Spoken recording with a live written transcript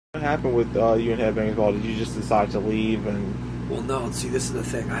happened with you and Headbangers Ball? Did you just decide to leave? And well, no. See, this is the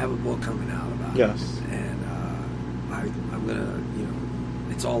thing. I have a book coming out about yes, it, and I'm gonna,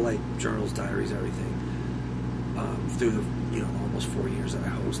 it's all like journals, diaries, everything. Through the almost 4 years that I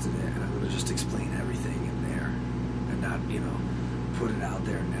hosted it, and I'm gonna just explain everything in there, and not put it out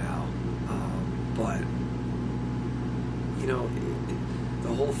there now. But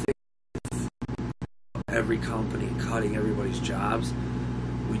the whole thing. Every company cutting everybody's jobs.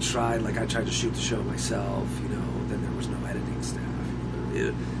 I tried to shoot the show myself, then there was no editing staff.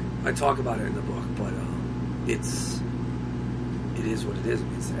 I talk about it in the book, but it is what it is. I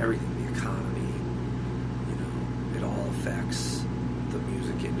mean, it's everything, the economy, it all affects the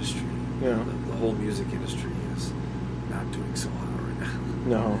music industry. Yeah. The whole music industry is not doing so hot right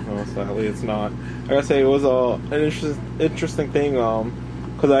now. No, sadly it's not. I gotta say, it was an interesting thing,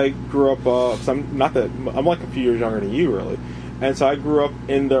 because I grew up, because I'm like a few years younger than you, really. And so I grew up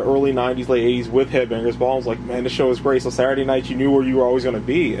in the early 90s, late 80s with Headbangers Ball. I was like, man, this show was great. So Saturday nights, you knew where you were always going to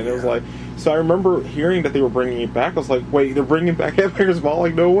be. And it was like, so I remember hearing that they were bringing it back. I was like, wait, they're bringing back Headbangers Ball?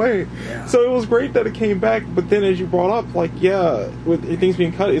 Like, no way. Yeah. So it was great that it came back. But then as you brought up, like, yeah, with things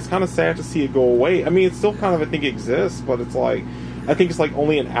being cut, it's kind of sad to see it go away. I mean, it still kind of, I think, exists, but it's like, I think it's like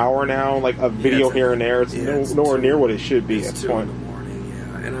only an hour now, like a video here and there. It's nowhere near what it should be at this point.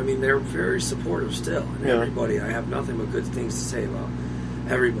 And I mean, they're very supportive still. And everybody, I have nothing but good things to say about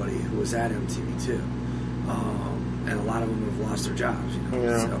everybody who was at MTV2. And a lot of them have lost their jobs.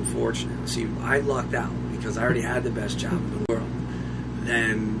 It's unfortunate. See, I lucked out because I already had the best job in the world.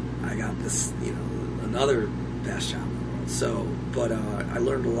 Then I got this, another best job in the world. So, but I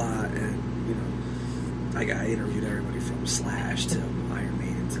learned a lot, and I interviewed everybody from Slash to Iron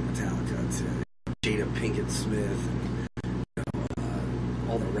Maiden to Metallica to Jada Pinkett Smith.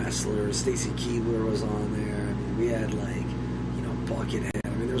 All the wrestlers, Stacy Keibler was on there. I mean, we had Buckethead. I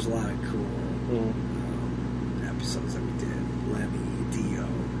mean, there was a lot of cool episodes that we did. Lemmy, Dio. I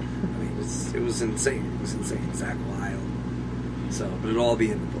mean, it was insane. It was insane. Zach Wilde. So, but it'll all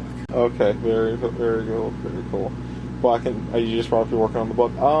be in the book. Okay, very, very cool, very cool. Well, you just brought up you're working on the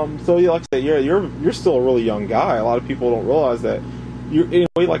book. So yeah, like I said, you're still a really young guy. A lot of people don't realize that. You in a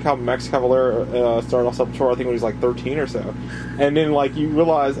way like how Max Cavalera started off Sepultura, I think when he was like 13 or so, and then like you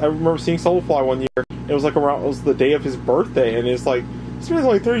realize, I remember seeing Soulfly one year. It was the day of his birthday, and it's like this man's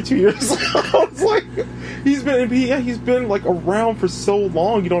only 32 years old. It's like he's been like around for so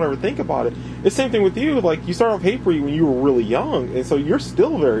long, you don't ever think about it. It's the same thing with you. Like you started off Hatebreed when you were really young, and so you're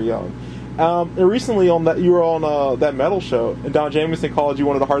still very young. And recently you were on that metal show, and Don Jamieson called you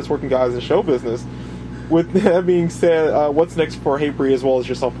one of the hardest working guys in show business. With that being said, what's next for Hatebreed as well as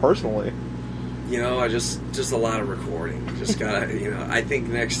yourself personally? I just a lot of recording. Just gotta, I think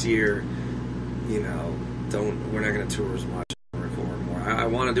next year, we're not gonna tour as much, record more. I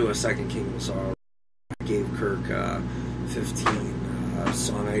want to do a second Kingdom of Sorrow. I gave Kirk 15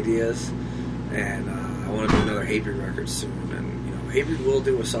 song ideas, and I want to do another Hatebreed record soon. And Hatebreed will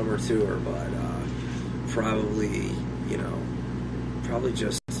do a summer tour, but probably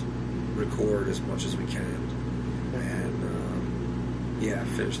just record as much as we can, and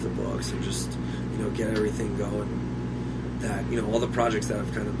finish the books and just get everything going. That all the projects that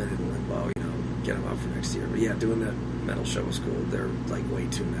have kind of been in limbo, get them out for next year. But yeah, doing that metal show was cool. They're like way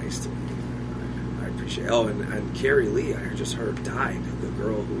too nice to me. I appreciate it. Oh, and Carrie Lee, I just heard died. The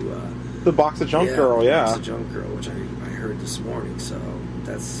girl who the Box of Junk girl, Box of Junk girl, which I heard this morning. So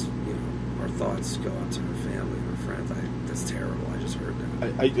that's our thoughts go out to her family and her friends. That's terrible. I just heard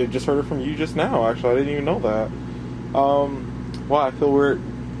that. I just heard it from you just now. Actually, I didn't even know that. Wow, I feel weird.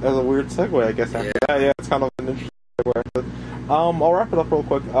 As a weird segue, I guess. Yeah, it's kind of an interesting segue. I'll wrap it up real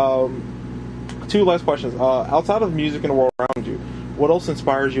quick. 2 last questions. Outside of music and the world around you, what else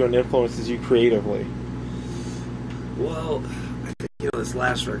inspires you and influences you creatively? Well, I think this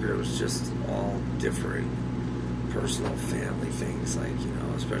last record was just all different personal family things, like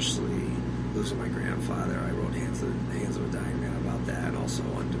especially losing my grandfather. I wrote Hands of a Dying Man about that, and also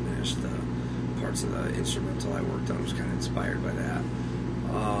Undiminished. The parts of the instrumental I worked on was kind of inspired by that.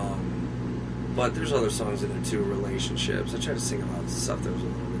 But there's other songs in there too, relationships. I try to sing about stuff that was a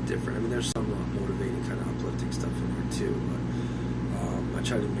little bit different. I mean, there's some motivating, kind of uplifting stuff in there too, but I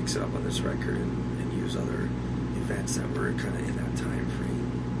try to mix it up on this record and use other events that were kind of in that time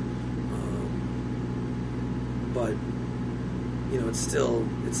frame. But it's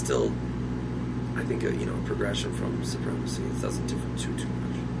still I think a progression from Supremacy. It doesn't differ too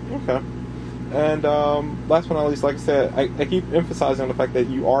much. Okay. And last but not least, like I said, I keep emphasizing on the fact that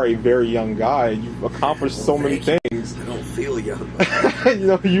you are a very young guy. You've accomplished so many things. I don't feel young.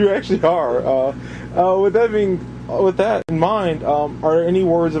 You actually are. With that in mind, are there any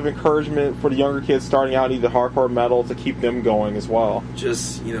words of encouragement for the younger kids starting out in either hardcore metal to keep them going as well?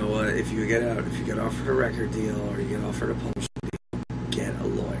 Just, you know, if you get offered a record deal or you get offered a publishing deal, get a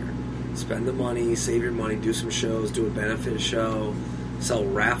lawyer. Spend the money, save your money, do some shows, do a benefit show, sell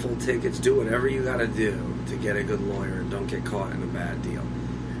raffle tickets, do whatever you got to do to get a good lawyer and don't get caught in a bad deal.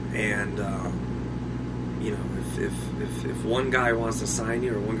 And you know, if one guy wants to sign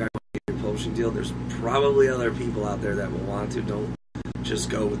you or one guy wants to give you a publishing deal, there's probably other people out there that will want to. Don't just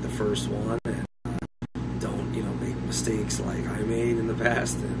go with the first one, and don't, you know, make mistakes like I made in the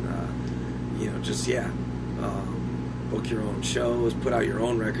past. And you know, just book your own shows, put out your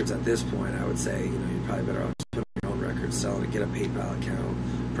own records. At this point, I would say, you know, you're probably better off just putting your own records, selling it, get a PayPal account,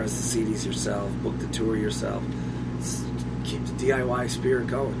 press the CDs yourself, book the tour yourself. Keep the DIY spirit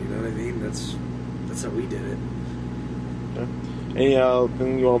going. You know what I mean? That's how we did it. Okay. Any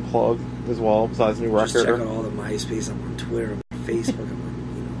thing you want to plug as well besides the new record? Just check out all the MySpace. I'm on Twitter. I'm on Facebook. I'm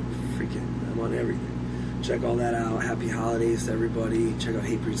on, I'm on everything. Check all that out. Happy holidays to everybody. Check out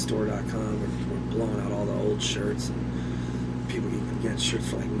hatebreedstore.com. We're blowing out all the old shirts, and people can get shirts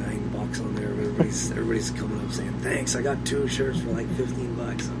for like $9 on there. Everybody's coming up saying thanks. I got 2 shirts for like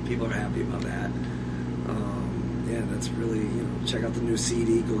 $15. So people are happy about that. Yeah, that's really, you know. Check out the new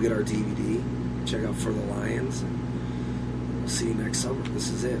CD. Go get our DVD. Check out For the Lions, and we'll see you next summer. This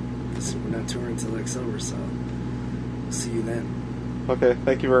is it. We're not touring until next summer, so we'll see you then. Okay,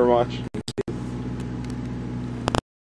 thank you very much.